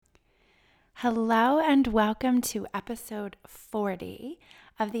Hello and welcome to episode 40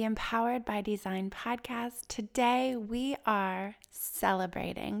 of the Empowered by Design podcast. Today we are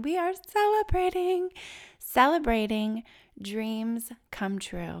celebrating. Celebrating dreams come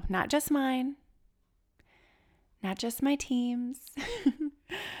true. Not just mine, not just my team's,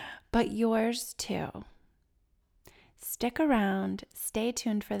 but yours too. Stick around, stay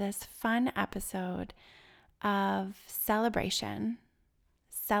tuned for this fun episode of celebrating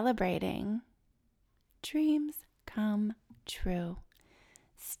dreams come true.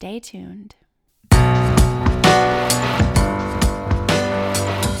 Stay tuned.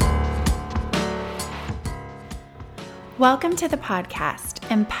 Welcome to the podcast,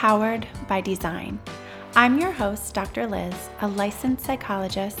 Empowered by Design. I'm your host, Dr. Liz, a licensed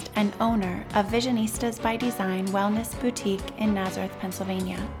psychologist and owner of Visionistas by Design Wellness Boutique in Nazareth,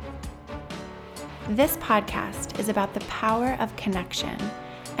 Pennsylvania. This podcast is about the power of connection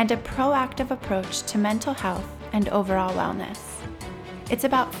and a proactive approach to mental health and overall wellness. It's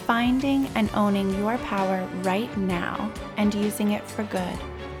about finding and owning your power right now and using it for good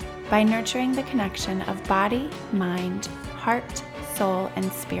by nurturing the connection of body, mind, heart, soul,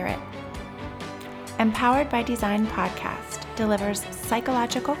 and spirit. Empowered by Design podcast delivers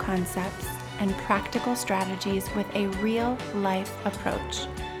psychological concepts and practical strategies with a real-life approach,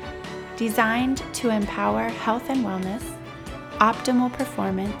 designed to empower health and wellness, optimal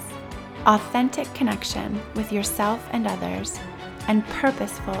performance, authentic connection with yourself and others, and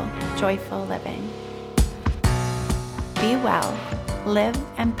purposeful, joyful living. Be well, live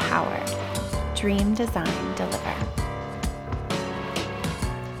empowered, dream, design, deliver.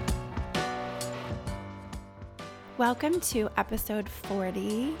 Welcome to episode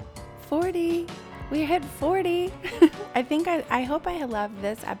 40. 40. We hit 40. I hope I love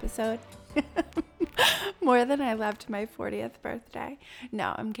this episode more than I loved my 40th birthday.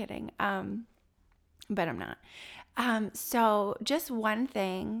 No, I'm kidding. But I'm not. So just one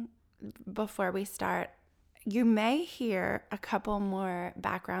thing before we start. You may hear a couple more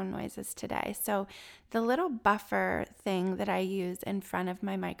background noises today. So the little buffer thing that I use in front of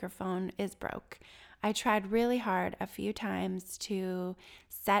my microphone is broke. I tried really hard a few times to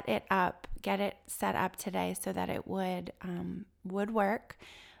get it set up today so that it would work,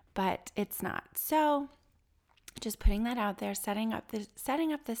 but it's not. So just putting that out there, setting up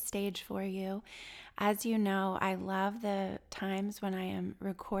the stage for you. As you know, I love the times when I am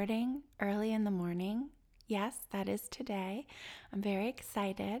recording early in the morning. Yes, that is today. I'm very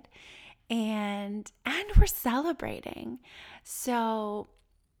excited, and we're celebrating. So,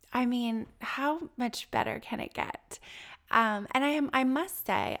 I mean, how much better can it get? I must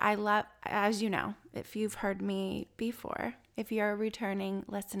say, I love, as you know, if you've heard me before, if you're a returning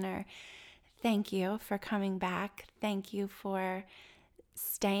listener, thank you for coming back. Thank you for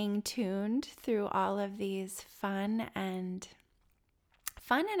staying tuned through all of these fun and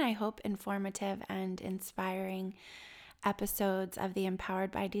I hope informative and inspiring episodes of the Empowered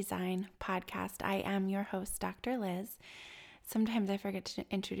by Design podcast. I am your host, Dr. Liz. Sometimes I forget to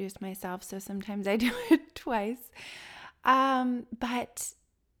introduce myself, so sometimes I do it twice. But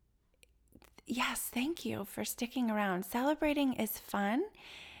yes, thank you for sticking around. Celebrating is fun.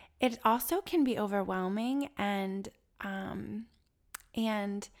 It also can be overwhelming, and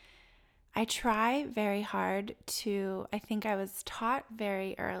I try very hard I think I was taught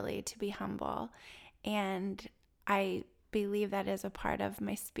very early to be humble, and I believe that is a part of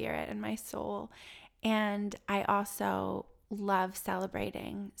my spirit and my soul, and I also love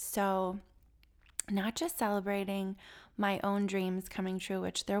celebrating. So not just celebrating my own dreams coming true,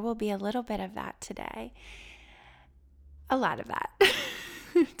 which there will be a little bit of that today, a lot of that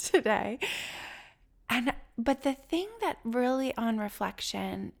today. But the thing that really on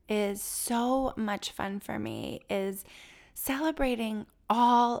reflection is so much fun for me is celebrating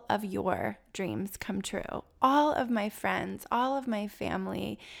all of your dreams come true. All of my friends, all of my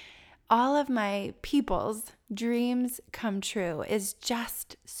family, all of my people's dreams come true is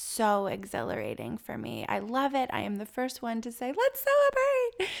just so exhilarating for me. I love it. I am the first one to say, let's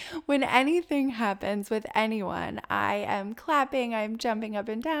celebrate. When anything happens with anyone, I am clapping, I'm jumping up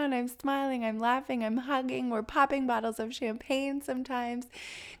and down, I'm smiling, I'm laughing, I'm hugging, we're popping bottles of champagne sometimes,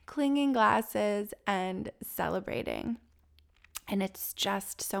 clinging glasses and celebrating. And it's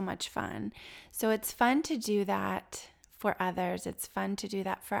just so much fun. So it's fun to do that for others. It's fun to do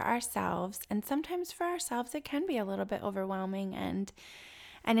that for ourselves. And sometimes for ourselves, it can be a little bit overwhelming and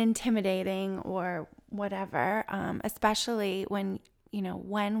intimidating or whatever, especially when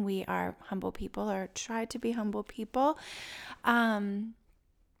we are humble people or try to be humble people.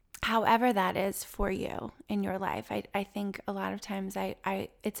 however that is for you in your life. I think a lot of times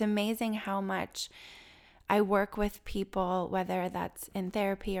it's amazing how much I work with people, whether that's in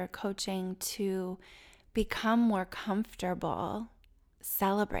therapy or coaching, to become more comfortable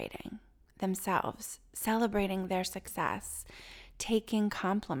celebrating themselves, celebrating their success, taking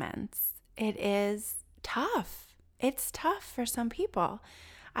compliments. It is tough. It's tough for some people.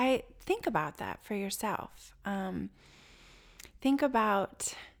 I think about that for yourself. Think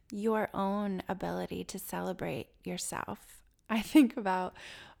about your own ability to celebrate yourself. I think about,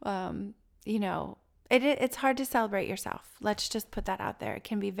 it's hard to celebrate yourself. Let's just put that out there. It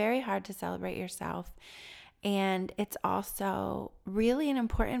can be very hard to celebrate yourself. And it's also really an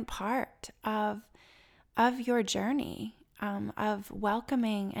important part of your journey, of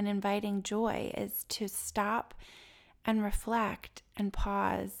welcoming and inviting joy, is to stop and reflect and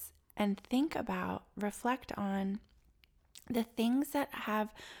pause and reflect on the things that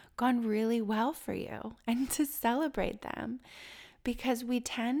have gone really well for you and to celebrate them. Because we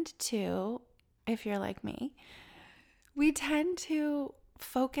tend to, if you're like me, we tend to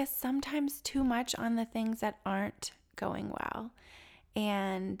focus sometimes too much on the things that aren't going well.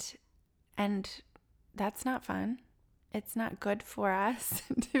 And that's not fun. It's not good for us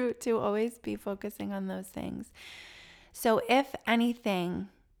to always be focusing on those things. So if anything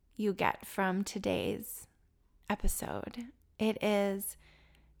you get from today's episode, it is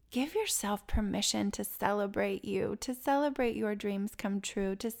give yourself permission to celebrate you, to celebrate your dreams come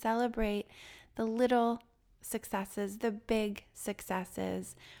true, to celebrate the little successes, the big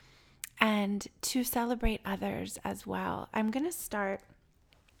successes, and to celebrate others as well. I'm going to start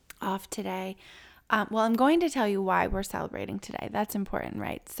off today. I'm going to tell you why we're celebrating today. That's important,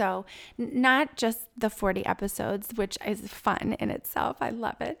 right? So not just the 40 episodes, which is fun in itself. I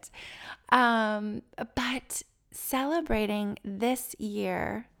love it. But celebrating this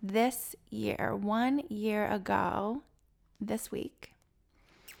year, 1 year ago, this week,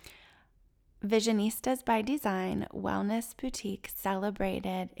 Visionistas by Design Wellness Boutique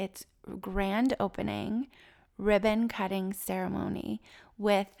celebrated its grand opening ribbon cutting ceremony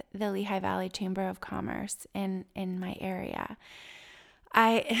with the Lehigh Valley Chamber of Commerce in my area.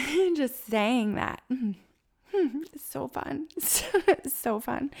 I just saying that. So fun. So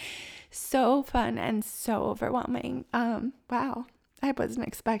fun. So fun and so overwhelming. Wow. I wasn't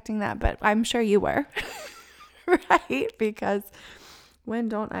expecting that, but I'm sure you were. Right? Because when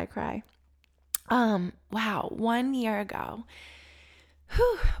don't I cry? Wow. 1 year ago.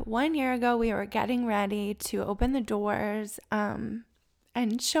 1 year ago, we were getting ready to open the doors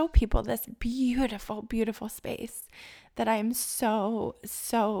and show people this beautiful, beautiful space that I'm so,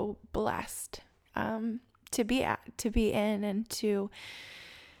 so blessed to be in, and to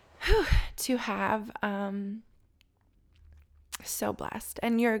have. So blessed.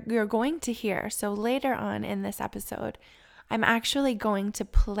 And you're going to hear. So later on in this episode, I'm actually going to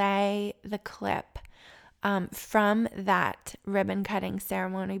play the clip from that ribbon cutting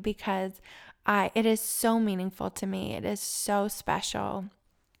ceremony, because it is so meaningful to me. It is so special.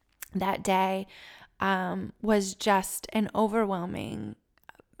 That day was just an overwhelming,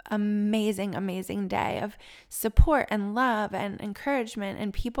 amazing, amazing day of support and love and encouragement.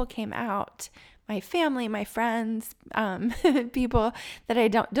 And people came out, my family, my friends, people that I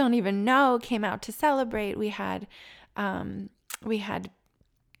don't even know came out to celebrate. We had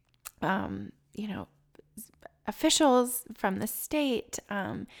officials from the state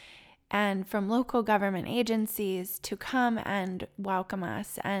and from local government agencies to come and welcome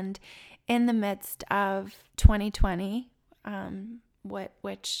us. And in the midst of 2020,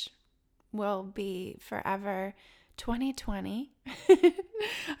 which will be forever 2020.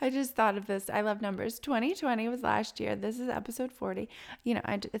 I just thought of this. I love numbers. 2020 was last year. This is episode 40.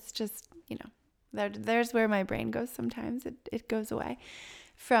 It's just, there's where my brain goes sometimes. It goes away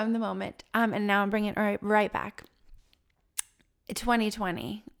from the moment. And now I'm bringing it right back.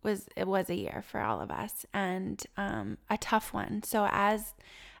 2020 was a year for all of us, and a tough one. So as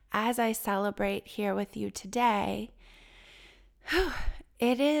I celebrate here with you today,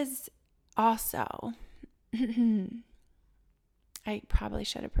 it is also, I probably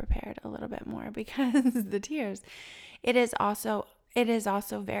should have prepared a little bit more because the tears. It is also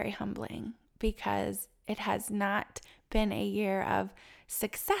very humbling, because it has not been a year of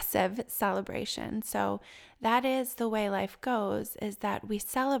successive celebration. So that is the way life goes, is that we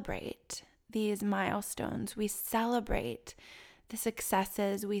celebrate these milestones. We celebrate the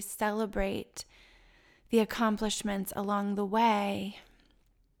successes. We celebrate the accomplishments along the way,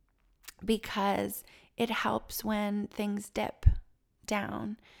 because it helps when things dip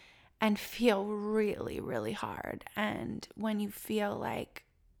down and feel really, really hard. And when you feel like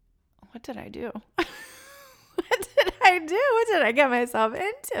what did I do? What did I do? What did I get myself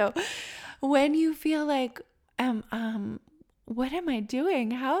into? When you feel like, what am I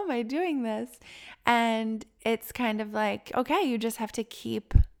doing? How am I doing this? And it's kind of like, okay, you just have to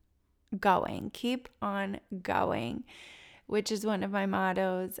keep keep on going, which is one of my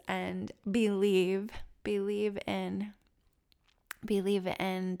mottos. And believe in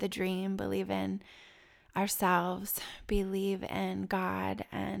the dream, believe in ourselves, believe in God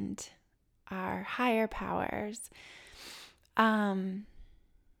and our higher powers.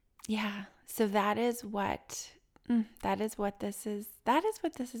 Yeah, so that is what this is. That is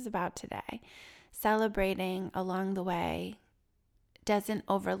what this is about today. Celebrating along the way doesn't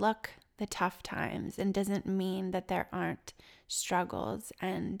overlook the tough times and doesn't mean that there aren't struggles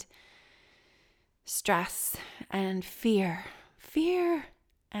and stress and fear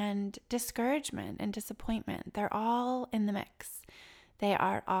and discouragement and disappointment. They're all in the mix. They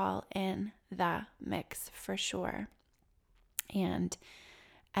are all in the mix for sure. And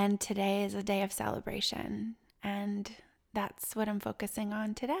today is a day of celebration, and that's what I'm focusing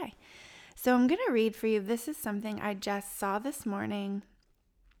on today. So I'm going to read for you. This is something I just saw this morning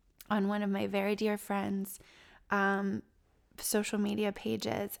on one of my very dear friends' social media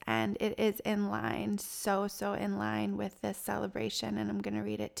pages, and it is in line, so in line with this celebration, and I'm going to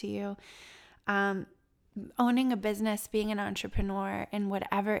read it to you. Owning a business, being an entrepreneur in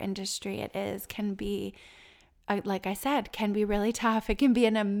whatever industry it is can be, like I said, can be really tough. It can be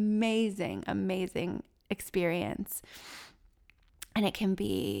an amazing experience. And it can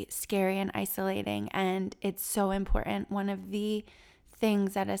be scary and isolating. And it's so important. One of the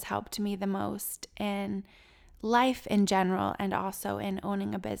things that has helped me the most in life in general, and also in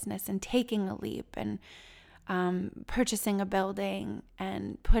owning a business and taking a leap and purchasing a building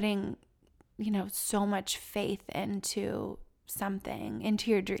and putting, so much faith into something, into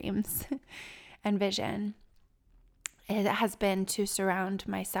your dreams and vision. It has been to surround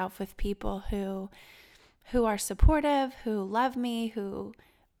myself with people who are supportive, who love me, who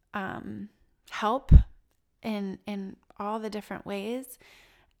help in all the different ways.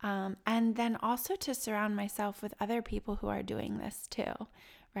 And then also to surround myself with other people who are doing this too,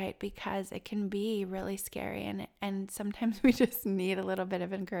 right? Because it can be really scary, and sometimes we just need a little bit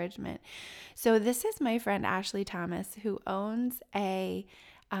of encouragement. So this is my friend Ashley Thomas, who owns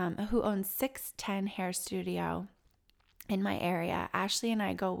 610 Hair Studio in my area. Ashley and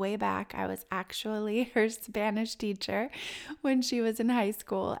I go way back. I was actually her Spanish teacher when she was in high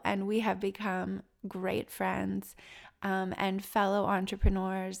school, and we have become great friends and fellow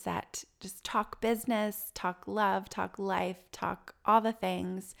entrepreneurs that just talk business, talk love, talk life, talk all the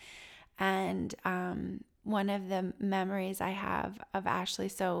things. And one of the memories I have of Ashley,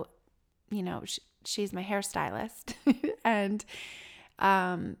 so, she's my hairstylist, and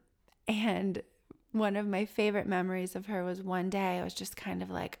one of my favorite memories of her was one day I was just kind of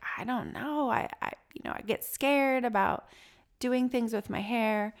like, I don't know. I get scared about doing things with my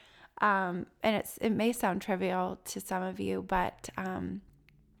hair. And it may sound trivial to some of you, but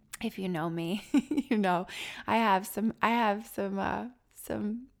if you know me, I have some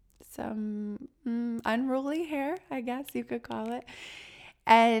unruly hair, I guess you could call it.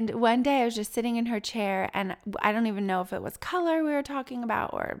 And one day I was just sitting in her chair, and I don't even know if it was color we were talking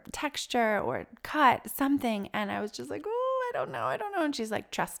about or texture or cut, something. And I was just like, oh, I don't know. And she's like,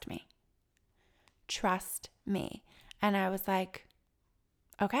 trust me. And I was like,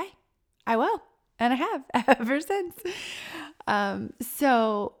 okay, I will. And I have ever since.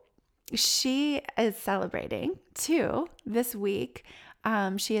 So she is celebrating too this week.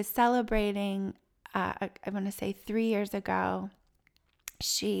 She is celebrating, I want to say 3 years ago,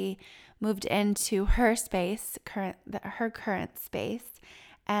 she moved into her space, her current space,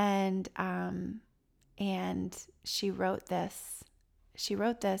 and she wrote this.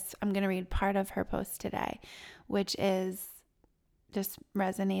 I'm going to read part of her post today, which is just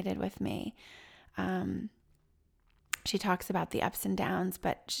resonated with me. She talks about the ups and downs,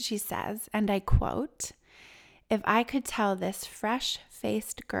 but she says, and I quote, "If I could tell this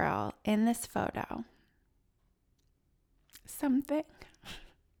fresh-faced girl in this photo something,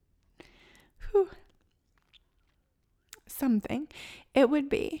 it would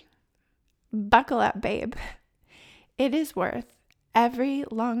be, buckle up, babe. It is worth every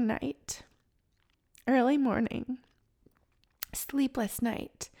long night, early morning, sleepless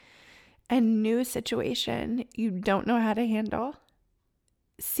night, and new situation you don't know how to handle,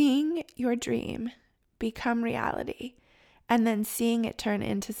 seeing your dream become reality, and then seeing it turn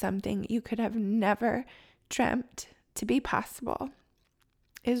into something you could have never dreamt to be possible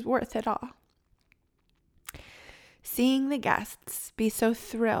is worth it all. Seeing the guests be so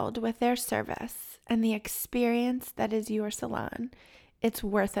thrilled with their service and the experience that is your salon, it's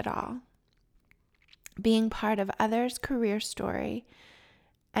worth it all. Being part of others' career story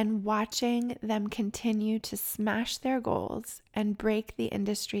and watching them continue to smash their goals and break the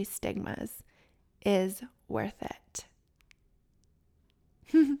industry stigmas is worth it.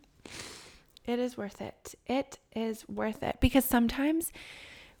 It is worth it. It is worth it. Because sometimes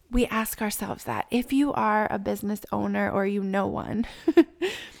we ask ourselves that. If you are a business owner or you know one,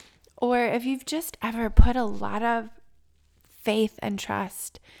 or if you've just ever put a lot of faith and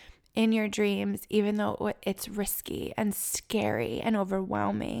trust in your dreams, even though it's risky and scary and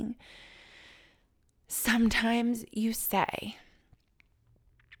overwhelming, sometimes you say,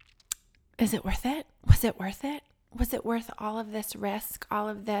 is it worth it? Was it worth it? Was it worth all of this risk, all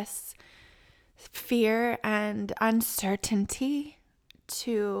of this fear and uncertainty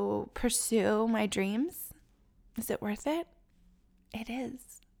to pursue my dreams? Is it worth it? It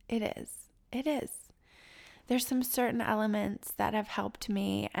is. It is. It is. There's some certain elements that have helped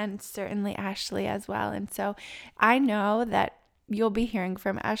me, and certainly Ashley as well. And so I know that you'll be hearing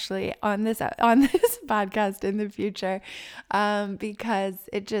from Ashley on this podcast in the future, because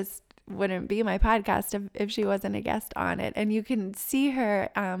it just wouldn't be my podcast if she wasn't a guest on it. And you can see her.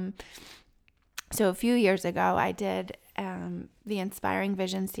 So a few years ago, I did the Inspiring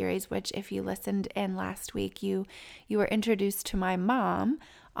Vision series, which if you listened in last week, you were introduced to my mom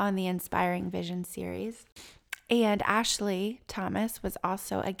on the Inspiring Vision series. And Ashley Thomas was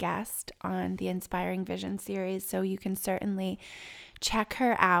also a guest on the Inspiring Vision series. So you can certainly check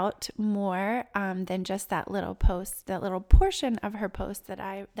her out more than just that little post, that little portion of her post that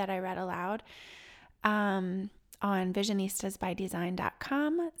I read aloud. On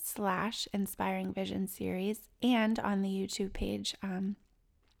visionistasbydesign.com/inspiring vision series, and on the YouTube page, on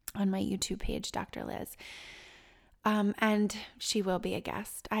my YouTube page, Dr. Liz. And she will be a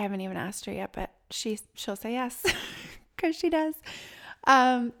guest. I haven't even asked her yet, but she'll say yes, because she does.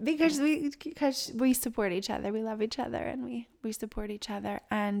 Because we support each other. We love each other, and we support each other.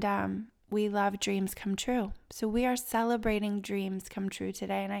 And we love dreams come true. So we are celebrating dreams come true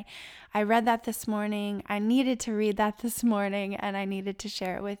today. And I read that this morning. I needed to read that this morning, and I needed to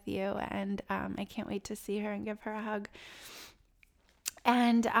share it with you. And I can't wait to see her and give her a hug.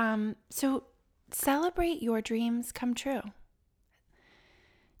 And so celebrate your dreams come true.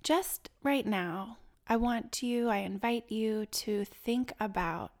 Just right now, I invite you to think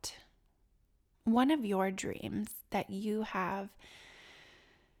about one of your dreams that you have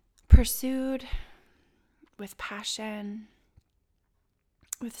pursued with passion,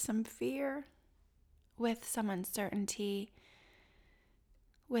 with some fear, with some uncertainty,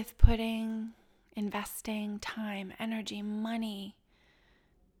 with investing time, energy, money,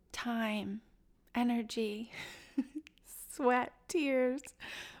 time, energy, sweat, tears,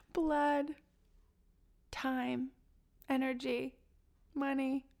 blood, time, energy,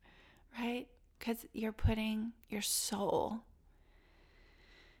 money, right? Because you're putting your soul.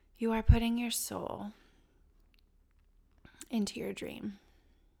 You are putting your soul into your dream.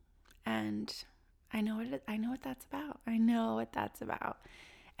 And I know what that's about. I know what that's about.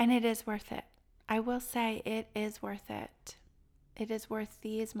 And it is worth it. I will say it is worth it. It is worth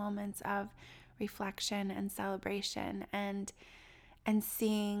these moments of reflection and celebration and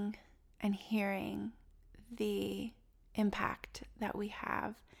seeing and hearing the impact that we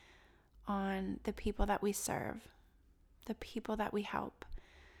have on the people that we serve, the people that we help,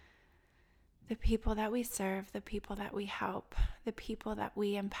 the people that we serve, the people that we help, the people that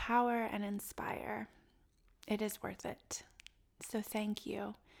we empower and inspire. It is worth it. So thank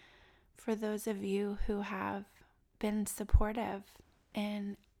you for those of you who have been supportive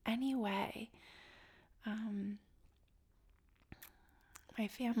in any way. My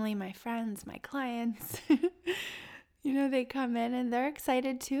family, my friends, my clients, they come in and they're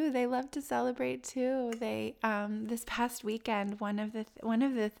excited too. They love to celebrate too. They, this past weekend, one of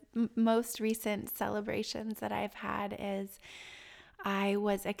the most recent celebrations that I've had is I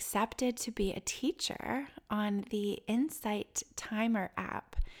was accepted to be a teacher on the Insight Timer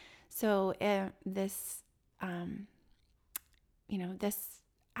app. So this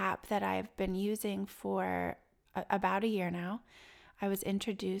app that I've been using for about a year now, I was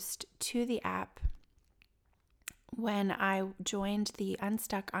introduced to the app when I joined the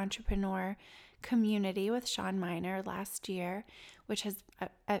Unstuck Entrepreneur community with Sean Miner last year, which has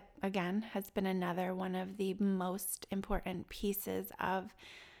been another one of the most important pieces of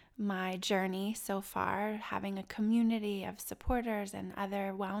my journey so far, having a community of supporters and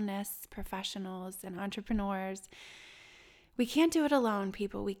other wellness professionals and entrepreneurs. We can't do it alone,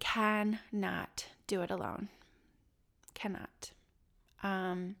 people. We cannot do it alone. cannot.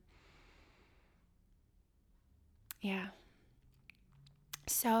 Yeah.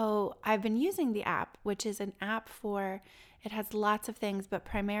 So I've been using the app, which is an app it has lots of things, but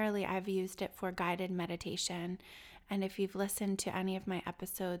primarily I've used it for guided meditation. And if you've listened to any of my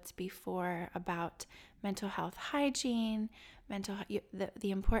episodes before about mental health hygiene,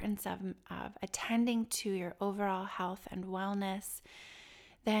 the importance of attending to your overall health and wellness,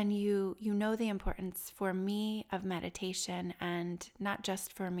 then you know the importance for me of meditation, and not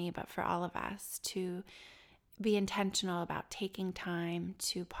just for me, but for all of us, to be intentional about taking time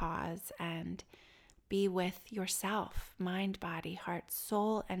to pause and be with yourself, mind, body, heart,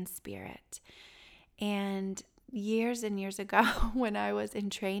 soul, and spirit. And years and years ago, when I was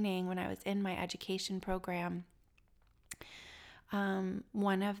in training, when I was in my education program,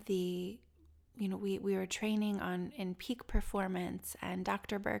 one of the, we were training in peak performance, and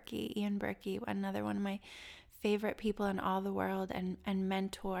Dr. Berkey, Ian Berkey, another one of my favorite people in all the world and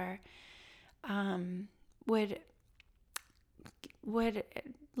mentor, would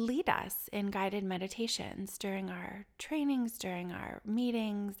lead us in guided meditations during our trainings, during our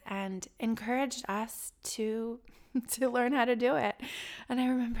meetings, and encouraged us to learn how to do it. And I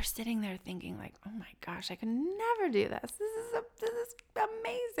remember sitting there thinking like, oh my gosh, I could never do this. This is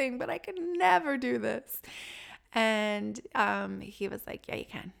amazing, but I could never do this. And he was like, yeah, you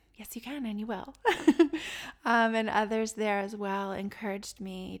can. Yes, you can, and you will. And others there as well encouraged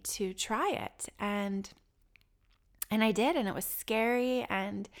me to try it. And I did, and it was scary,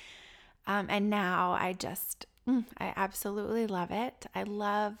 and now I absolutely love it. I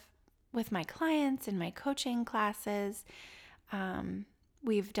love, with my clients and my coaching classes,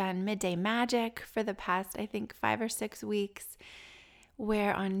 we've done Midday Magic for the past, I think, 5 or 6 weeks,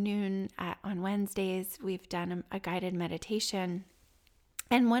 where on noon on Wednesdays, we've done a guided meditation.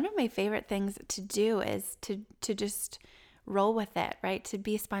 And one of my favorite things to do is to just roll with it, right? To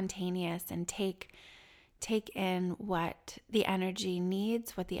be spontaneous and take in what the energy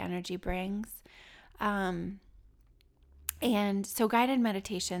needs, what the energy brings. And so guided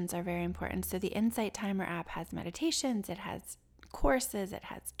meditations are very important. So the Insight Timer app has meditations, it has courses, it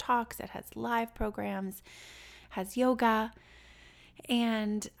has talks, it has live programs, has yoga.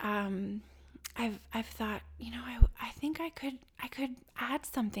 And I've thought, I think I could add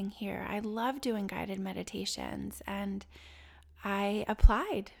something here. I love doing guided meditations, and I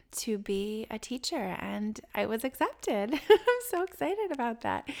applied to be a teacher, and I was accepted. I'm so excited about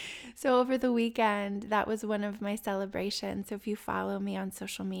that. So over the weekend, that was one of my celebrations. So if you follow me on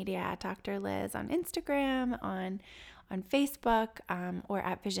social media at Dr. Liz on Instagram, on Facebook, or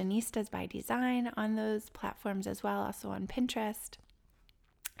at Visionistas by Design on those platforms as well, also on Pinterest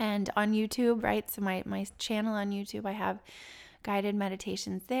and on YouTube, right? So my channel on YouTube, I have guided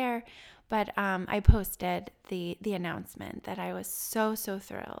meditations there. But I posted the announcement that I was so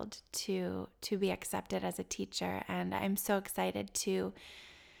thrilled to be accepted as a teacher, and I'm so excited to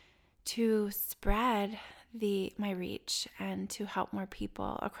spread my reach and to help more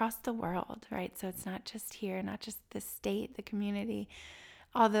people across the world, right? So it's not just here, not just the state, the community.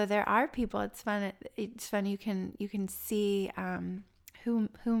 Although there are people, it's fun. You can see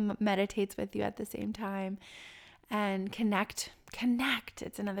who meditates with you at the same time. And connect.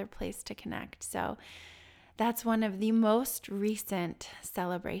 It's another place to connect. So that's one of the most recent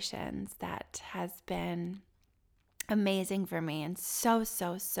celebrations that has been amazing for me, and so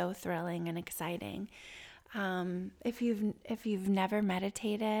thrilling and exciting. If you've never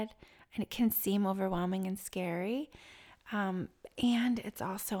meditated, and it can seem overwhelming and scary, and it's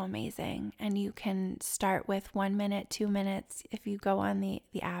also amazing. And you can start with 1 minute, 2 minutes. If you go on the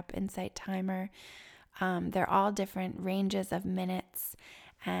app Insight Timer, they're all different ranges of minutes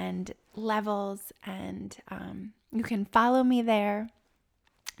and levels, and you can follow me there.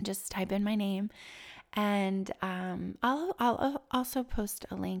 Just type in my name, and I'll also post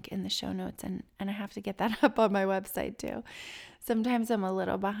a link in the show notes, and I have to get that up on my website too. Sometimes I'm a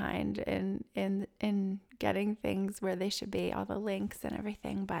little behind in getting things where they should be, all the links and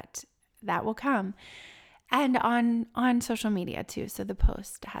everything, but that will come. And on social media too, so the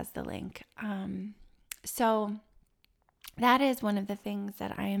post has the link. So that is one of the things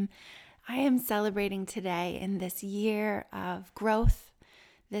that I am celebrating today in this year of growth,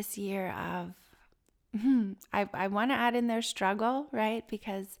 this year of, I want to add in their struggle, right?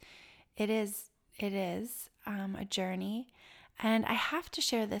 Because it is a journey. And I have to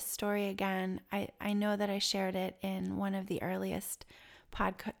share this story again. I know that I shared it in one of the earliest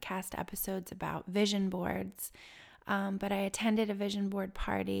podcast episodes about vision boards, but I attended a vision board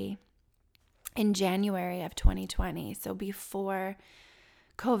party in January of 2020. So before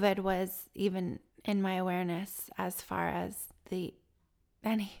COVID was even in my awareness as far as the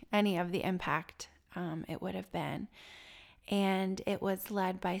any of the impact it would have been. And it was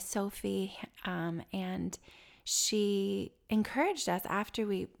led by Sophie, and she encouraged us after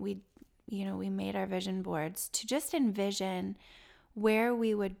we made our vision boards to just envision where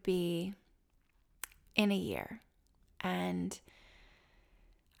we would be in a year. And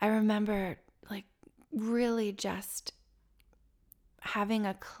I remember like really just having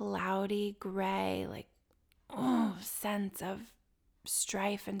a cloudy gray sense of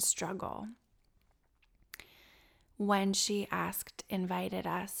strife and struggle when she invited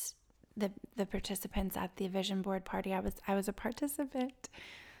us, the participants at the vision board party. I was a participant.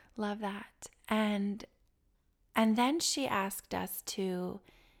 Love that. And then she asked us to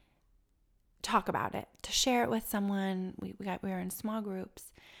talk about it, to share it with someone. We were in small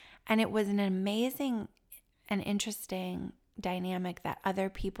groups, and it was an amazing and interesting dynamic that other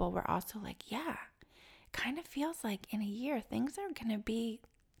people were also like, yeah, it kind of feels like in a year things are going to be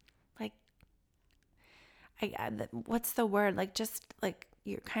like, what's the word? Like, just like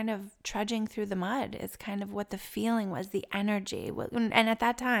you're kind of trudging through the mud is kind of what the feeling was, the energy. And at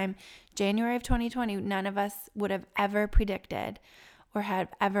that time, January of 2020, none of us would have ever predicted or had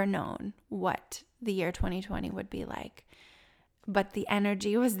ever known what the year 2020 would be like. But the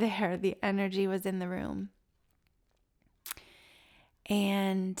energy was there. The energy was in the room.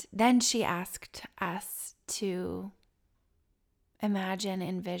 And then she asked us to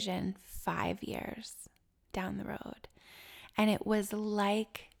envision 5 years down the road. And it was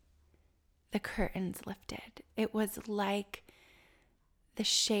like the curtains lifted. It was like the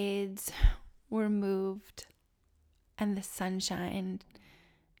shades were moved and the sunshine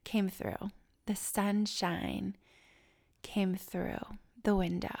came through. The sunshine came through the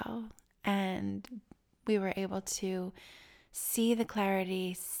window, and we were able to see the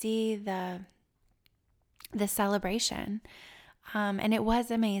clarity, see the celebration. And it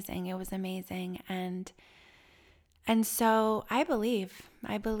was amazing. It was amazing. And so I believe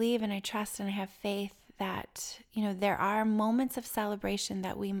and I trust and I have faith that, there are moments of celebration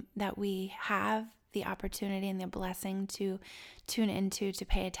that we have the opportunity and the blessing to tune into, to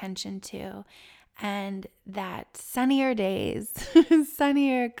pay attention to, and that sunnier days,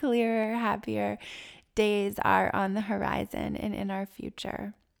 sunnier, clearer, happier days are on the horizon and in our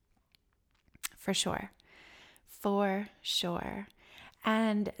future. For sure. For sure.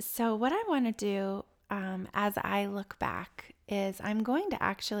 And so what I want to do as I look back is I'm going to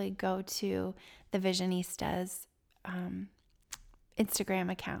actually go to the Visionistas Instagram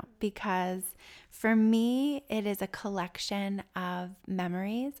account, because for me, it is a collection of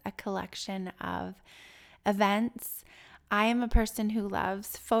memories, a collection of events. I am a person who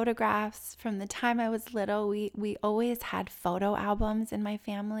loves photographs. From the time I was little, we always had photo albums in my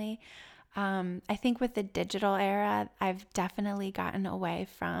family. I think with the digital era, I've definitely gotten away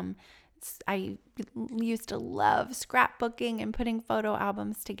from. I used to love scrapbooking and putting photo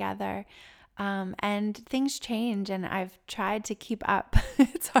albums together. And things change, and I've tried to keep up.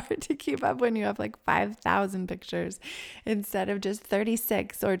 It's hard to keep up when you have like 5,000 pictures instead of just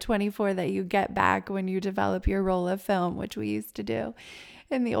 36 or 24 that you get back when you develop your roll of film, which we used to do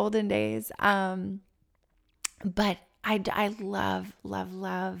in the olden days. But I love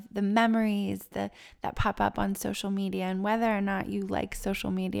the memories that pop up on social media, and whether or not you like social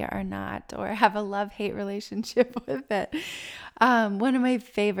media or not, or have a love-hate relationship with it. One of my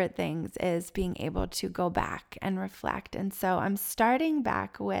favorite things is being able to go back and reflect. And so I'm starting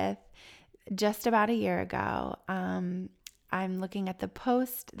back with just about a year ago. I'm looking at the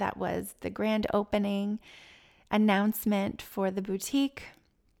post that was the grand opening announcement for the boutique.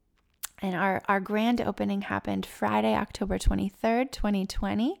 And our grand opening happened Friday, October 23rd,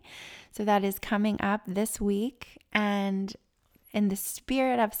 2020. So that is coming up this week. And in the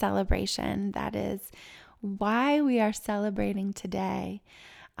spirit of celebration, that is why we are celebrating today.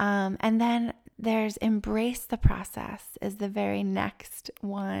 And then there's embrace the process is the very next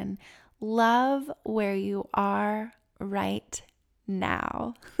one. Love where you are right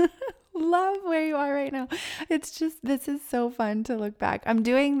now. Love where you are right now. It's just, this is so fun to look back. I'm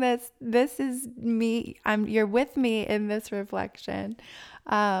doing this. This is me. You're with me in this reflection.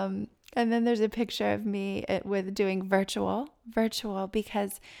 And then there's a picture of me with doing virtual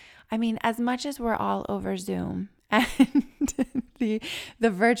because, I mean, as much as we're all over Zoom and the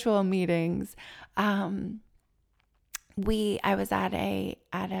virtual meetings, I was at a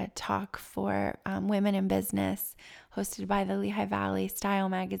talk for women in business hosted by the Lehigh Valley Style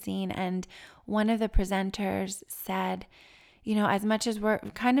magazine, and one of the presenters said, as much as we're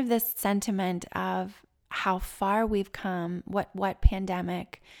kind of this sentiment of how far we've come, what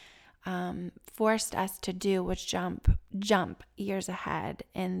pandemic forced us to do was jump years ahead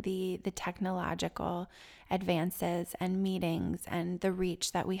in the technological advances and meetings and the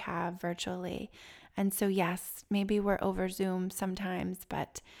reach that we have virtually. And so, yes, maybe we're over Zoom sometimes,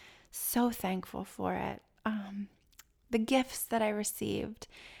 but so thankful for it. The gifts that I received,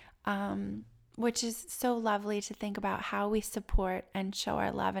 which is so lovely to think about how we support and show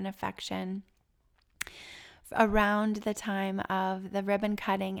our love and affection around the time of the ribbon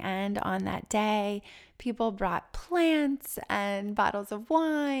cutting. And on that day, people brought plants and bottles of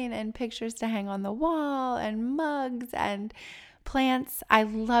wine and pictures to hang on the wall and mugs and plants I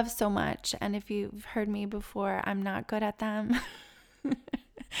love so much. And if you've heard me before, I'm not good at them.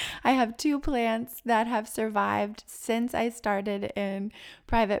 I have 2 plants that have survived since I started in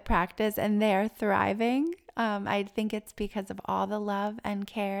private practice, and they're thriving. I think it's because of all the love and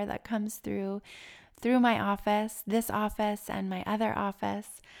care that comes through my office, this office, and my other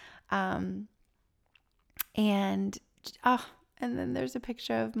office. And then there's a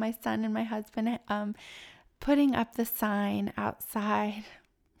picture of my son and my husband putting up the sign outside.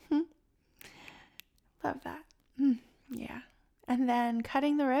 Love that. Yeah. And then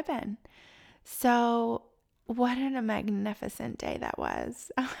cutting the ribbon. So what a magnificent day that was.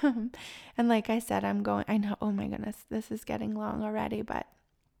 And like I said, I know, oh my goodness, this is getting long already, but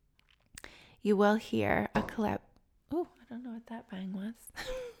you will hear a clip. Oh, I don't know what that bang was.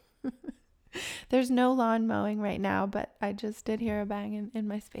 There's no lawn mowing right now, but I just did hear a bang in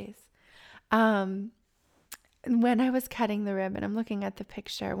my space. When I was cutting the ribbon, I'm looking at the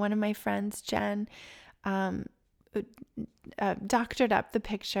picture. One of my friends, Jen, doctored up the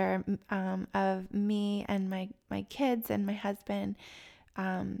picture of me and my kids and my husband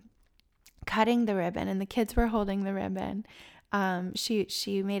cutting the ribbon, and the kids were holding the ribbon.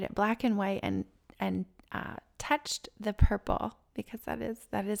 She made it black and white and touched the purple, because that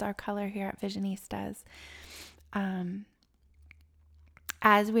is our color here at Visionistas.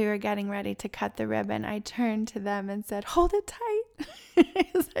 As we were getting ready to cut the ribbon, I turned to them and said, "Hold it tight,"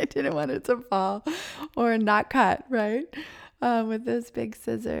 because I didn't want it to fall or not cut, right? With those big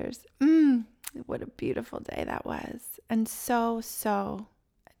scissors. What a beautiful day that was. And so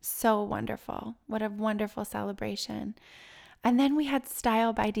wonderful. What a wonderful celebration. And then we had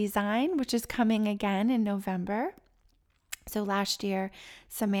Style by Design, which is coming again in November. So last year,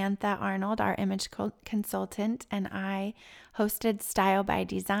 Samantha Arnold, our image consultant, and I hosted Style by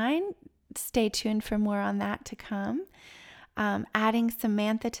Design. Stay tuned for more on that to come. Adding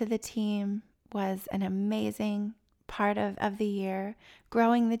Samantha to the team was an amazing part of the year.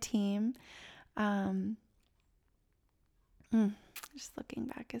 Growing the team. Just looking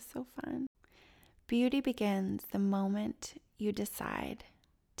back is so fun. Beauty begins the moment you decide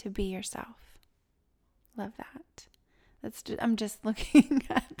to be yourself. Love that. I'm just looking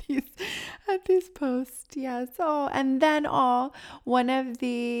at these posts. Yes. Oh, and then one of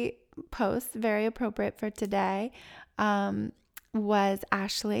the posts, very appropriate for today, was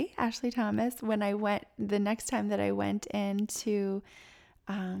Ashley Thomas. The next time that I went into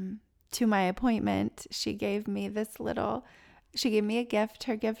to my appointment, she gave me a gift.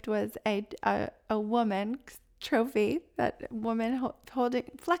 Her gift was a woman trophy, that woman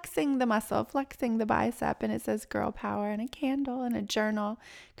flexing the muscle, flexing the bicep, and it says girl power, and a candle and a journal,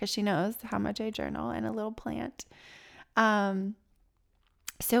 because she knows how much I journal, and a little plant.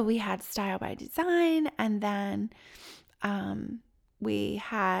 So we had Style by Design, and then we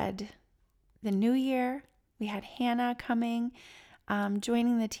had the new year. We had Hannah coming,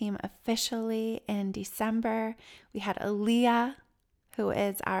 joining the team officially in December. We had Aaliyah, who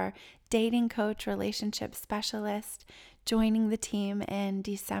is our dating coach, relationship specialist, joining the team in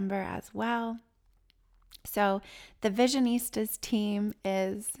December as well. So the Visionistas team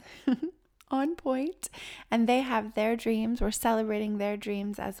is on point, and they have their dreams. We're celebrating their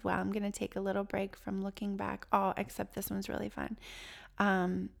dreams as well. I'm going to take a little break from looking back. Except this one's really fun.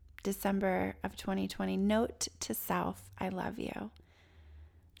 December of 2020, note to self, I love you.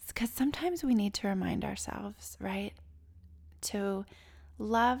 Because sometimes we need to remind ourselves, right? To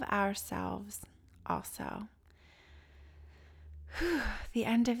love ourselves also. The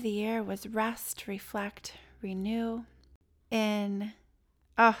end of the year was rest, reflect, renew. In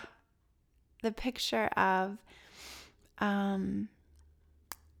the picture of my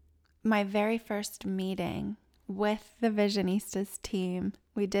very first meeting with the Visionistas team.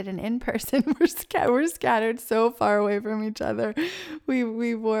 We did an in-person. We're scattered so far away from each other.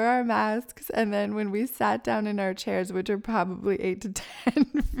 We wore our masks, and then when we sat down in our chairs, which are probably 8 to 10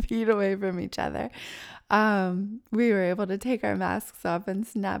 feet away from each other, we were able to take our masks off and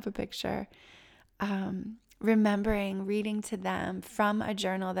snap a picture. remembering reading to them from a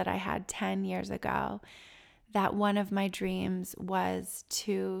journal that I had 10 years ago that one of my dreams was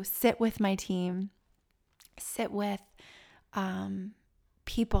to sit with my team, sit with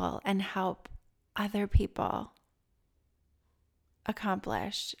people and help other people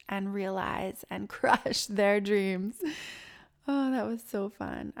accomplish and realize and crush their dreams. Oh, that was so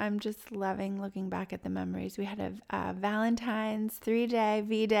fun. I'm just loving looking back at the memories. We had a Valentine's 3-day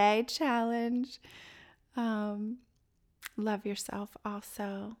V-Day challenge. Love yourself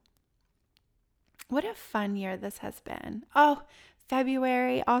also. What a fun year this has been. Oh,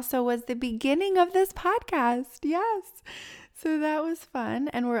 February also was the beginning of this podcast. Yes. So that was fun.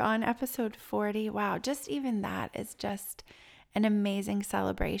 And we're on episode 40. Wow. Just even that is just an amazing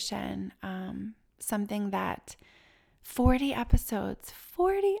celebration. Something that 40 episodes.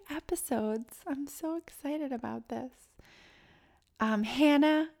 I'm so excited about this.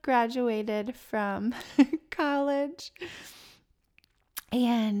 Hannah graduated from college,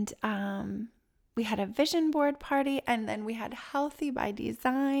 and we had a vision board party, and then we had Healthy by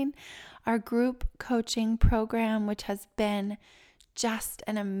Design, our group coaching program, which has been just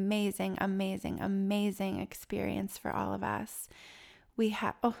an amazing experience for all of us. We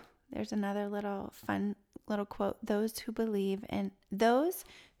have, there's another little fun little quote. Those who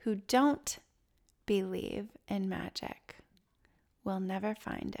don't believe in magic will never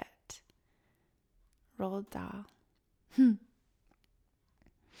find it. Roald Dahl.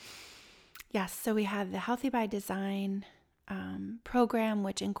 Yes, so we have the Healthy by Design program,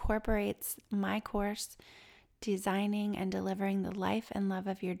 which incorporates my course, Designing and Delivering the Life and Love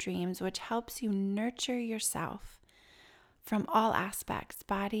of Your Dreams, which helps you nurture yourself from all aspects: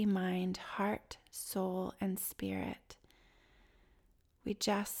 body, mind, heart, soul, and spirit. We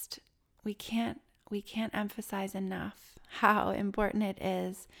can't emphasize enough how important it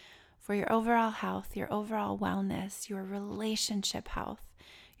is for your overall health, your overall wellness, your relationship health,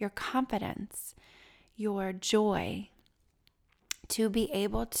 your confidence, your joy, to be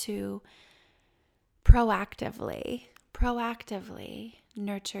able to proactively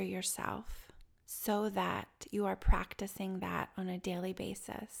nurture yourself so that you are practicing that on a daily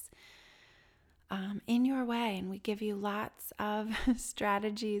basis in your way. And we give you lots of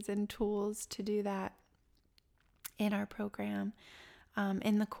strategies and tools to do that in our program,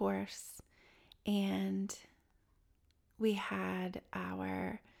 in the course. And we had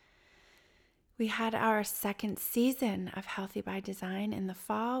our second season of Healthy by Design in the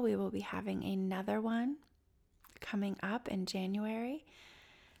fall. We will be having another one coming up in January.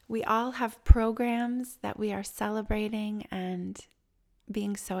 We all have programs that we are celebrating and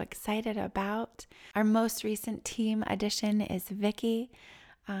being so excited about. Our most recent team addition is Vicky,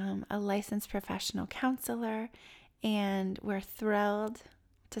 a licensed professional counselor, and we're thrilled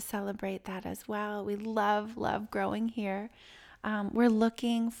to celebrate that as well. We love growing here. We're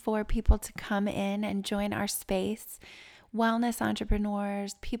looking for people to come in and join our space. Wellness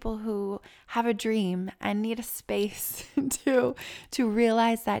entrepreneurs, people who have a dream and need a space to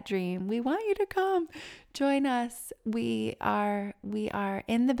realize that dream. We want you to come join us. We are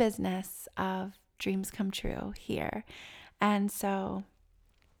in the business of dreams come true here. And so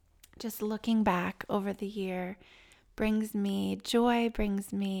just looking back over the year brings me joy,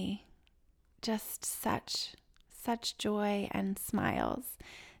 brings me just such joy and smiles.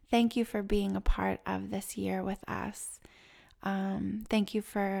 Thank you for being a part of this year with us. Thank you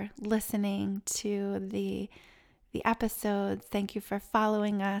for listening to the episodes. Thank you for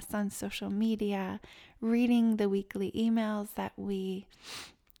following us on social media, reading the weekly emails that we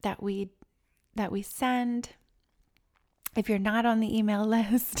send. If you're not on the email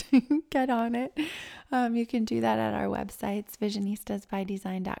list, get on it. You can do that at our websites,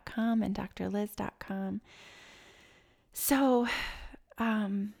 visionistasbydesign.com and drliz.com. So,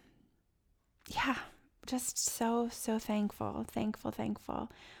 just so thankful.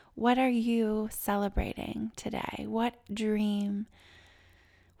 What are you celebrating today? What dream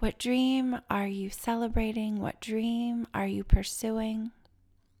are you celebrating? What dream are you pursuing?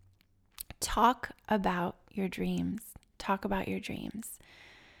 Talk about your dreams.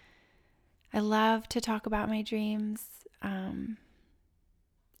 I love to talk about my dreams.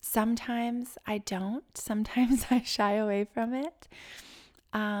 Sometimes I don't. Sometimes I shy away from it.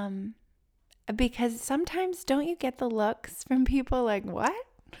 Because sometimes don't you get the looks from people like, what?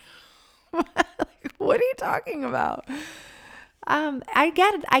 What are you talking about? I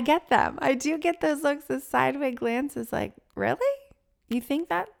get them. I do get those looks, the sideways glances like, really? You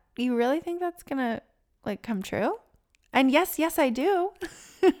really think that's gonna come true? And yes, I do.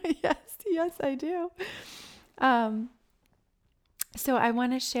 yes, I do. So I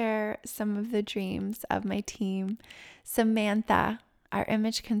want to share some of the dreams of my team. Samantha, our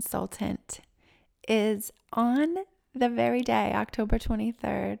image consultant, is on the very day, October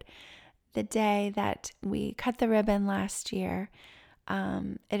 23rd, the day that we cut the ribbon last year.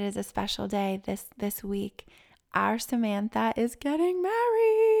 It is a special day this week. Our Samantha is getting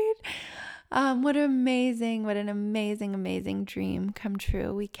married. What an amazing dream come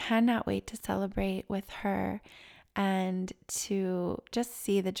true. We cannot wait to celebrate with her and to just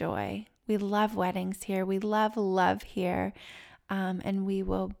see the joy. We love weddings here. We love here. And we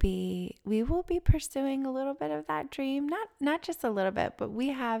will be pursuing a little bit of that dream. Not just a little bit, but we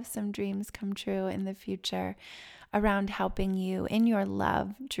have some dreams come true in the future around helping you in your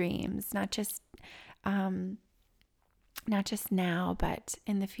love dreams, not just now, but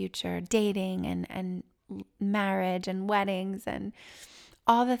in the future, dating and marriage and weddings and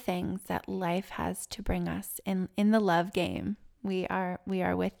all the things that life has to bring us in the love game. We are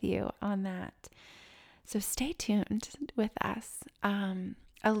with you on that. So stay tuned with us.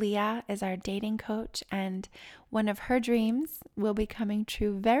 Aaliyah is our dating coach, and one of her dreams will be coming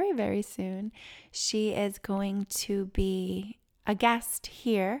true very, very soon. She is going to be a guest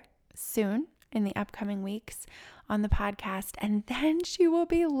here soon in the upcoming weeks on the podcast, and then she will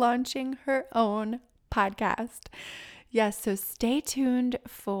be launching her own podcast. Yes, so stay tuned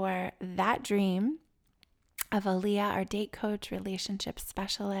for that dream of Aaliyah, our date coach, relationship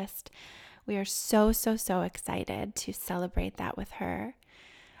specialist. We are so excited to celebrate that with her.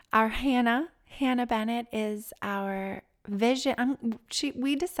 Our Hannah Bennett is our vision. She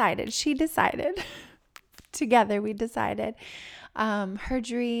decided together. We decided her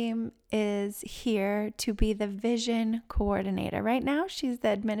dream is here to be the vision coordinator. Right now, she's the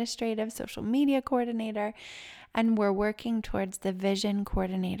administrative social media coordinator, and we're working towards the vision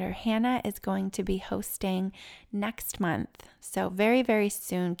coordinator. Hannah is going to be hosting next month. So very, very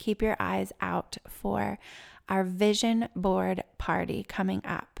soon, keep your eyes out for our vision board party coming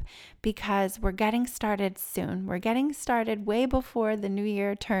up, because we're getting started soon. We're getting started way before the new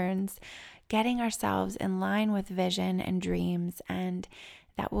year turns, getting ourselves in line with vision and dreams. And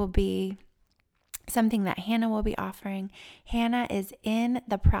that will be something that Hannah will be offering. Hannah is in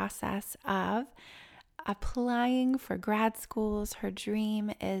the process of applying for grad schools. Her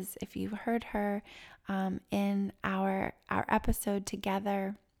dream is, if you heard her in our episode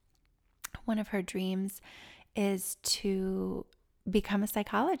together, one of her dreams is to become a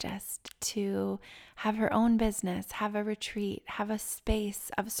psychologist, to have her own business, have a retreat, have a space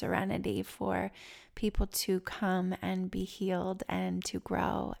of serenity for people to come and be healed and to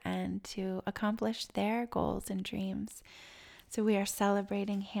grow and to accomplish their goals and dreams. So we are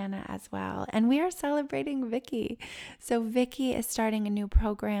celebrating Hannah as well. And we are celebrating Vicky. So Vicky is starting a new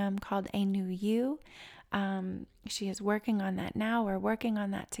program called A New You. She is working on that now. We're working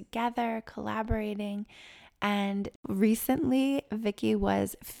on that together, collaborating. And recently, Vicky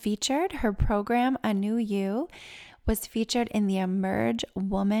was featured. Her program, A New You, was featured in the Emerge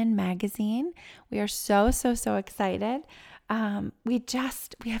Woman magazine. We are so excited. We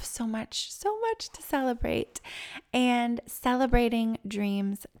have so much to celebrate, and celebrating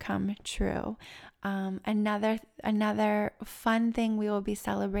dreams come true. Another fun thing we will be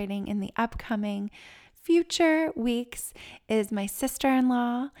celebrating in the upcoming future weeks is my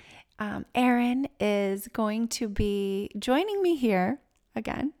sister-in-law. Erin is going to be joining me here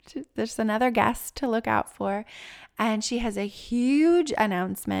again. There's another guest to look out for, and she has a huge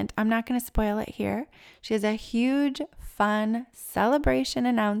announcement. I'm not going to spoil it here. She has a huge, fun celebration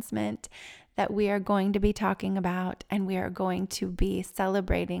announcement that we are going to be talking about, and we are going to be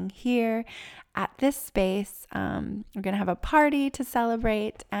celebrating here at this space. We're going to have a party to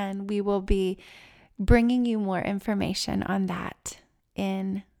celebrate, and we will be bringing you more information on that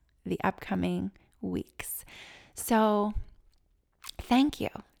in the upcoming weeks. So thank you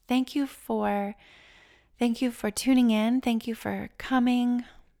for tuning in. Thank you for coming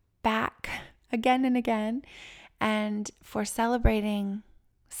back again and again, and for celebrating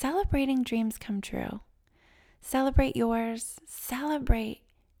dreams come true. Celebrate yours. Celebrate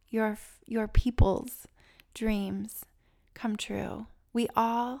your people's dreams come true.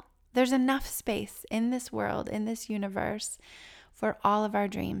 There's enough space in this world, in this universe, for all of our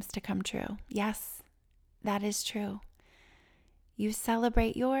dreams to come true. Yes, that is true. You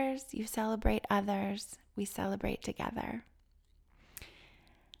celebrate yours, you celebrate others, we celebrate together.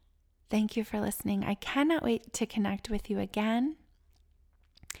 Thank you for listening. I cannot wait to connect with you again.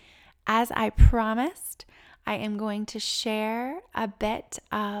 As I promised, I am going to share a bit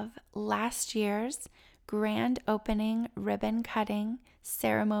of last year's grand opening ribbon cutting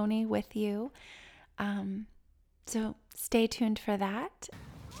ceremony with you. So Stay tuned for that.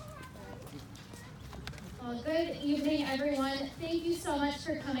 Well, good evening, everyone. Thank you so much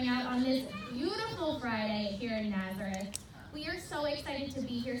for coming out on this beautiful Friday here in Nazareth. We are so excited to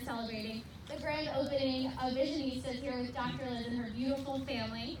be here celebrating the grand opening of Visionistas here with Dr. Liz and her beautiful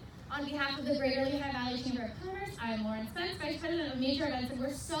family. On behalf of the Greater Lehigh Valley Chamber of Commerce, I'm Lauren Spence, Vice President of Major Events, and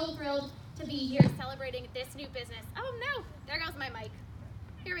we're so thrilled to be here celebrating this new business. Oh no, there goes my mic.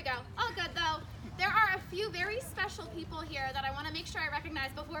 Here we go. All good though. There are a few very special people here that I want to make sure I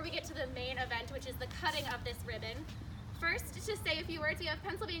recognize before we get to the main event, which is the cutting of this ribbon. First, to say a few words, we have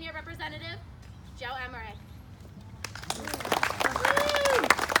Pennsylvania Representative Joe Emmerich.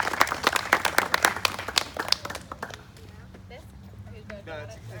 No,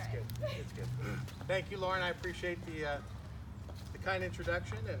 it's good. It's good. Thank you, Lauren. I appreciate the kind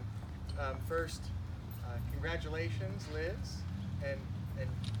introduction. And first, congratulations, Liz, and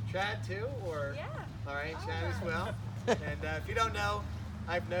Chad too. Or Yeah. All right, Chad as well. And if you don't know,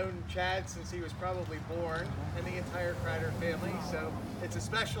 I've known Chad since he was probably born, and the entire Kreider family. So it's a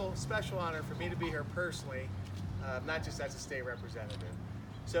special honor for me to be here personally, not just as a state representative.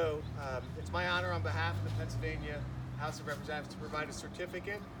 So it's my honor on behalf of the Pennsylvania House of Representatives to provide a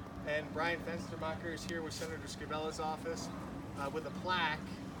certificate, and Brian Fenstermacher is here with Senator Scrivella's office with a plaque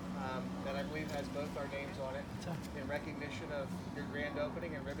that I believe has both our names on it in recognition of your grand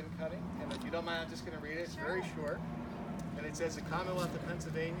opening and ribbon cutting. And if you don't mind, I'm just going to read it. It's very short. And it says, the Commonwealth of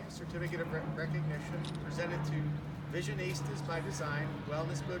Pennsylvania Certificate of Recognition presented to Visionistas by Design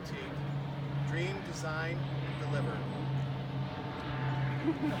Wellness Boutique, Dream, Design, and Deliver.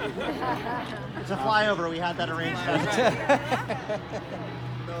 It's a flyover. We had that arranged.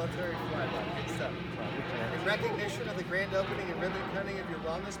 Military flag. Good stuff. In recognition of the grand opening and ribbon cutting of your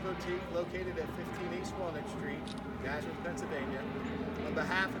wellness boutique located at 15 East Walnut Street, Nazareth, Pennsylvania, on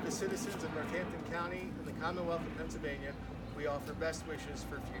behalf of the citizens of Northampton County and the Commonwealth of Pennsylvania, we offer best wishes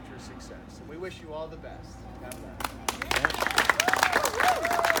for future success. And we wish you all the best. God bless.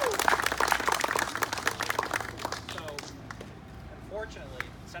 Unfortunately,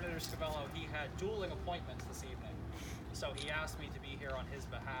 Senator Scrivella, he had dueling appointments this evening, so he asked me to be here on his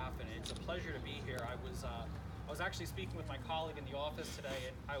behalf, and it's a pleasure to be here. I was actually speaking with my colleague in the office today,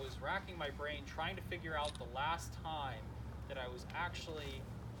 and I was racking my brain trying to figure out the last time that I was actually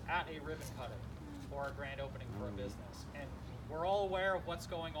at a ribbon cutting or a grand opening for a business. And we're all aware of what's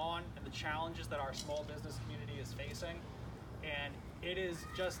going on and the challenges that our small business community is facing, and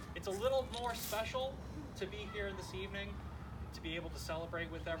it's a little more special to be here this evening, to be able to celebrate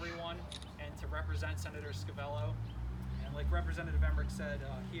with everyone and to represent Senator Scrivella. And like Representative Emmerich said,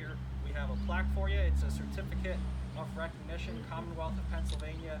 here we have a plaque for you. It's a certificate of recognition, Commonwealth of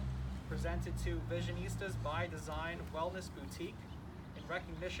Pennsylvania, presented to Visionistas by Design Wellness Boutique in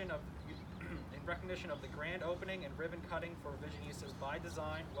recognition of the grand opening and ribbon cutting for Visionistas by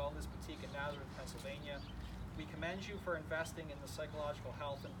Design Wellness Boutique in Nazareth, Pennsylvania. We commend you for investing in the psychological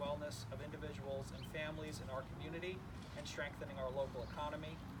health and wellness of individuals and families in our community and strengthening our local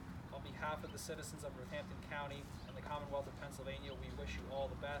economy. On behalf of the citizens of Northampton County and the Commonwealth of Pennsylvania, we wish you all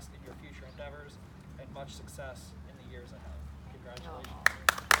the best in your future endeavors and much success in the years ahead. Congratulations.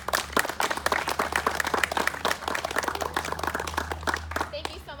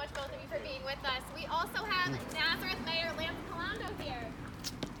 Thank you so much, both of you, for being with us. We also have Nazareth Mayor Lance Calando here.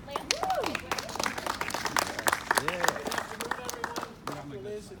 Lance. Good afternoon, everyone. Dr.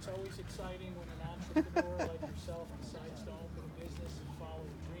 Liz, it's always exciting when an entrepreneur like yourself decides to open a business and follow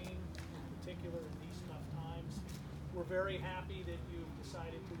a dream, in particular in these tough times. We're very happy that you've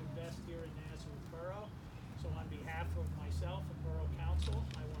decided to invest here in Nazareth Borough. So on behalf of myself and Borough Council,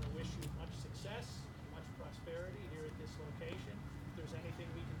 I want to wish you much success, much prosperity here at this location. If there's anything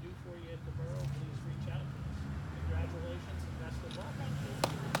we can do for you at the Borough, please reach out to us. Congratulations and best of luck.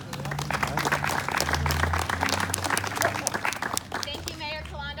 Thank you, Mayor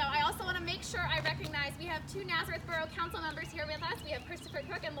Calando. I also want to make sure I recognize we have two Nazareth Borough Council members here with us. We have Christopher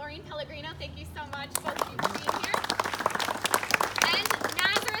Cook and Maureen Pellegrino. Thank you so much, both of you, for being here. And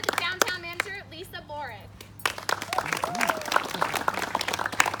Nazareth Downtown Manager Lisa Borick.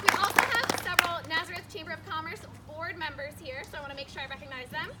 We also have several Nazareth Chamber of Commerce board members here, so I want to make sure I recognize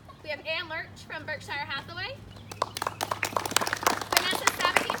them. We have Ann Lurch from Berkshire Hathaway, Vanessa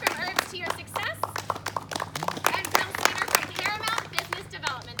Sabatini from Herbs to Your Success, and Bill Slater from Paramount Business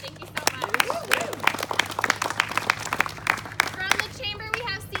Development. Thank you so much. From the Chamber, we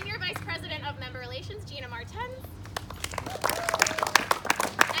have Senior Vice President of Member Relations, Gina Martin,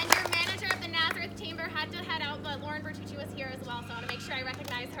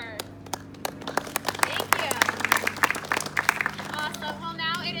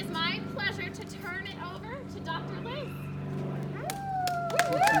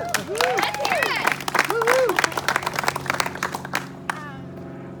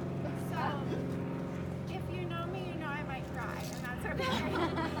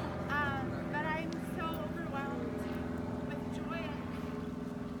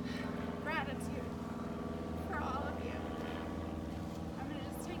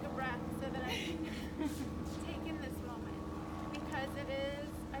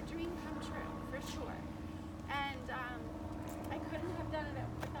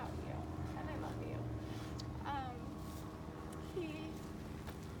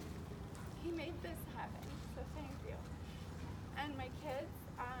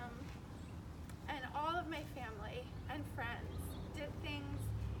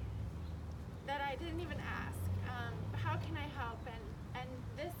 didn't even ask, how can I help? And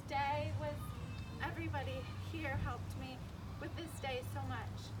this day was, everybody here helped me with this day so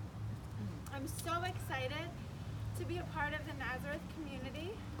much. I'm so excited to be a part of the Nazareth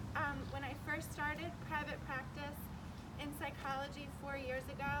community. When I first started private practice in psychology 4 years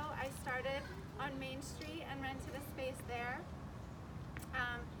ago, I started on Main Street and rented a space there.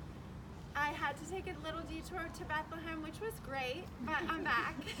 I had to take a little detour to Bethlehem, which was great, but I'm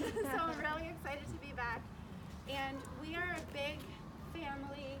back. So I'm really excited to be back. And we are a big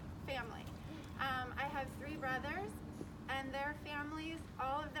family. I have 3 brothers, and their families,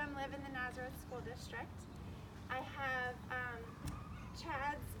 all of them live in the Nazareth School District. I have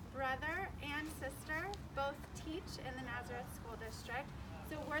Chad's brother and sister both teach in the Nazareth School District.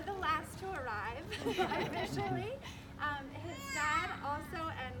 So we're the last to arrive officially. His dad also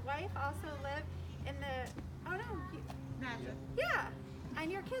and wife also live in the, Nazareth. Yeah,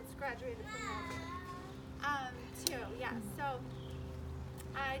 and your kids graduated from Nazareth too, yeah. So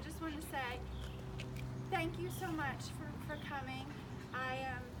I just want to say thank you so much for coming. I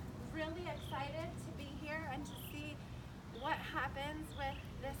am really excited to be here and to see what happens with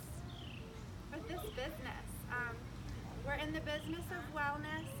this business. We're in the business of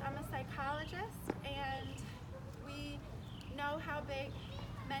wellness. I'm a psychologist, and we know how big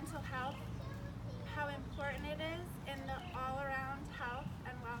mental health, how important it is in the all-around health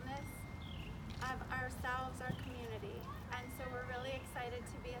and wellness of ourselves, our community. And so we're really excited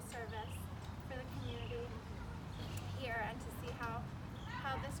to be a service for the community here and to see how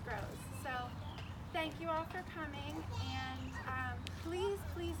this grows. So thank you all for coming, and please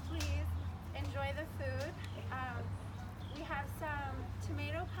enjoy the food. We have some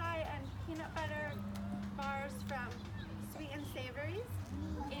tomato pie and peanut butter bars from Sweet and Savories,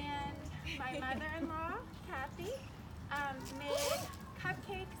 and my mother-in-law, Kathy, made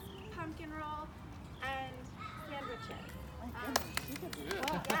cupcakes, pumpkin roll, and sandwiches.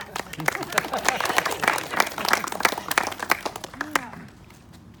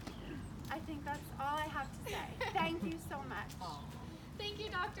 I think that's all I have to say. Thank you so much. Thank you,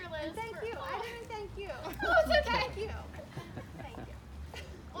 Dr. Liz. Thank you. I didn't thank you. Oh, it's okay. Thank you. Thank you.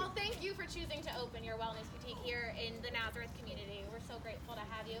 Well, thank you for choosing to open your wellness boutique here in the Nazareth community. We're so grateful to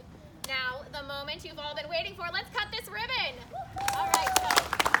have you. Now, the moment you've all been waiting for, let's cut this ribbon. All right, so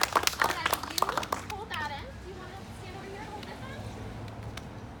I'll have you hold that in. Do you want to stand over here and hold this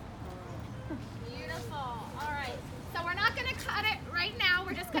in? Beautiful. All right. So we're not going to cut it right now.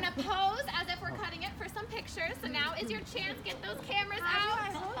 We're just going to pose as if we're cutting it for some pictures. So now is your chance. Get those cameras out.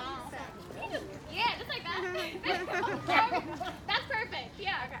 Yeah, just like that. That's perfect.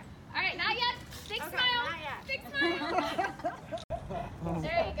 Yeah. Okay. All right, not yet. Big smile. Not yet. Big smile.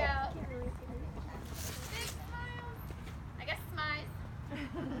 There you go. Big smile. I guess smize.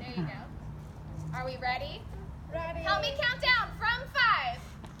 There you go. Are we ready? Ready. Help me count down from 5,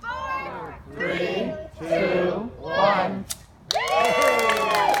 4, 3, 2, 1.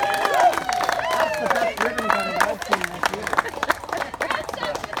 That's the best ribbon cutting I've seen this year.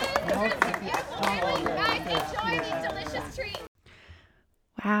 Guys, enjoy these delicious treats.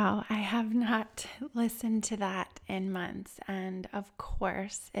 Wow, I have not listened to that in months, and of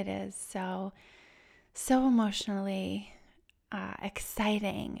course it is so emotionally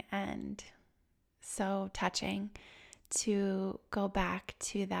exciting and so touching to go back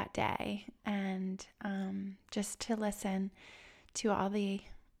to that day and just to listen to all the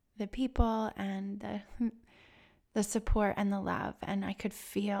people and the support and the love, and I could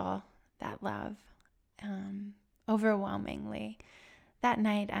feel that love overwhelmingly that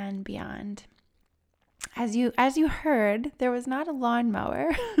night and beyond. As you heard, there was not a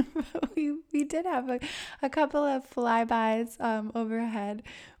lawnmower. But we did have a couple of flybys overhead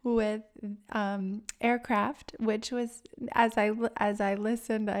with aircraft, which was, as I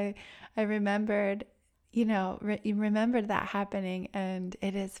listened, I remembered, remembered that happening, and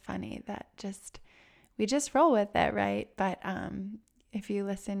it is funny that we just roll with it, right? But if you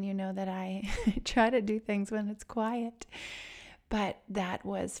listen, you know that I try to do things when it's quiet. But that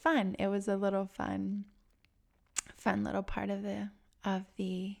was fun. It was a little fun little part of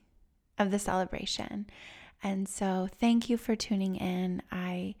the celebration. And so thank you for tuning in.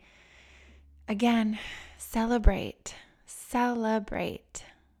 I again celebrate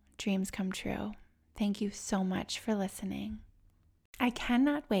dreams come true. Thank you so much for listening. I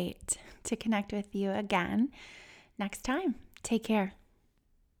cannot wait to connect with you again next time. Take care.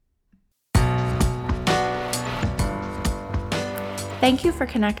 Thank you for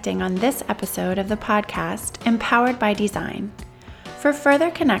connecting on this episode of the podcast, Empowered by Design. For further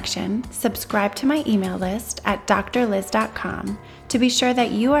connection, subscribe to my email list at drliz.com to be sure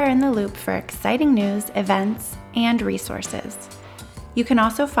that you are in the loop for exciting news, events, and resources. You can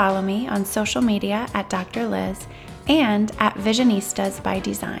also follow me on social media at Dr. Liz and at Visionistas by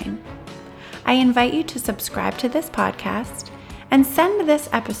Design. I invite you to subscribe to this podcast and send this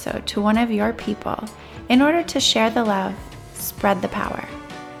episode to one of your people in order to share the love, spread the power.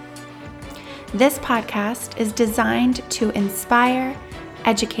 This podcast is designed to inspire,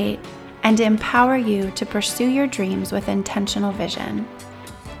 educate, and empower you to pursue your dreams with intentional vision.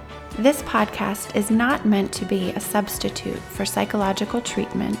 This podcast is not meant to be a substitute for psychological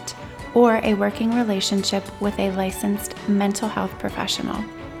treatment or a working relationship with a licensed mental health professional.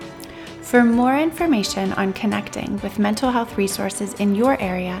 For more information on connecting with mental health resources in your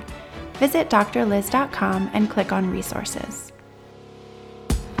area, visit drliz.com and click on resources.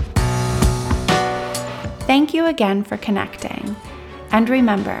 Thank you again for connecting, and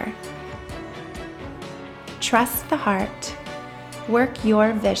remember, trust the heart, work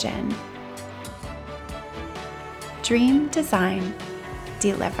your vision, dream, design,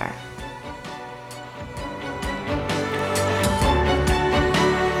 deliver.